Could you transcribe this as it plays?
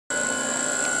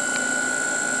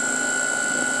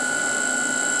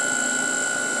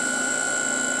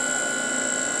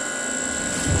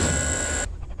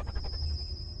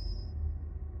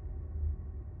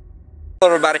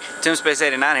Hello everybody, Tim Space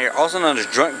 89 here, also known as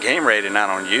Drunk Gamer 89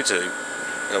 on YouTube.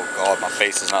 Oh god, my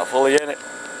face is not fully in it.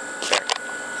 There.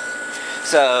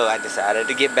 So I decided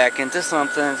to get back into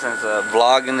something since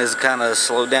vlogging has kind of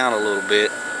slowed down a little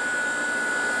bit.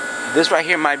 This right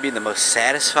here might be the most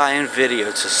satisfying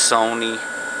video to Sony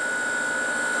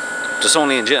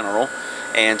in general,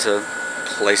 and to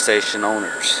PlayStation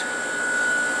owners.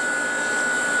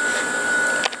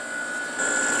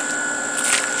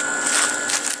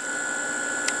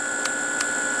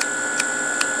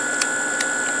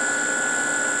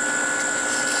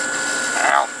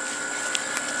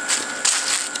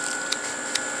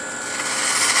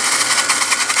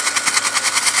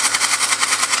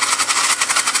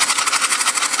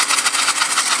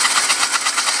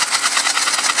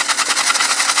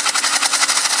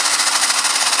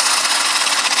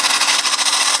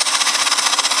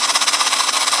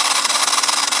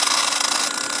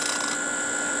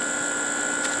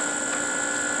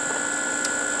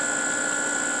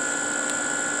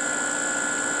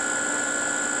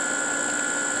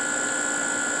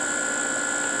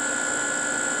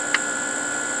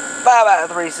 Bye-bye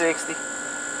 360.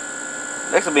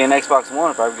 Next will be an Xbox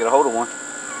One if I ever get a hold of one.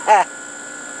 Ha!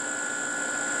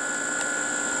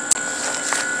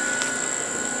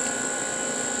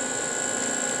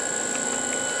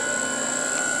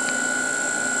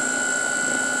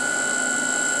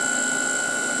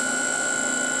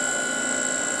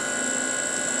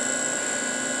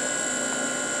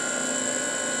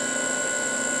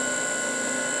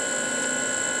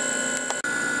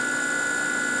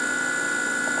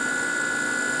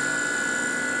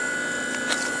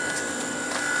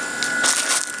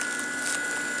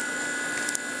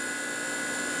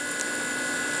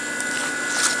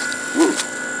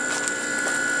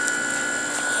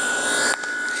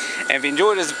 And if you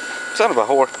enjoyed this, son of a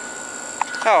whore.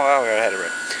 Oh, I had it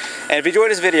right. And if you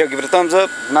enjoyed this video, give it a thumbs up.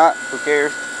 If not, who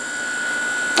cares?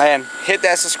 And hit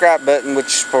that subscribe button,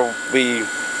 which will be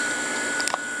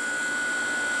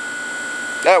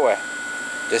that way.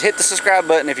 Just hit the subscribe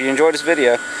button if you enjoyed this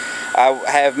video. I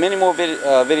have many more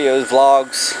videos,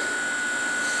 vlogs.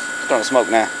 I'm starting to smoke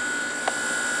now.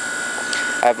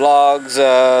 I have vlogs,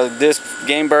 this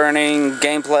game burning,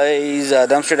 gameplays,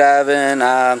 dumpster diving,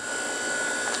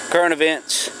 current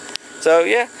events. So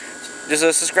yeah, just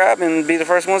subscribe and be the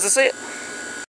first ones to see it.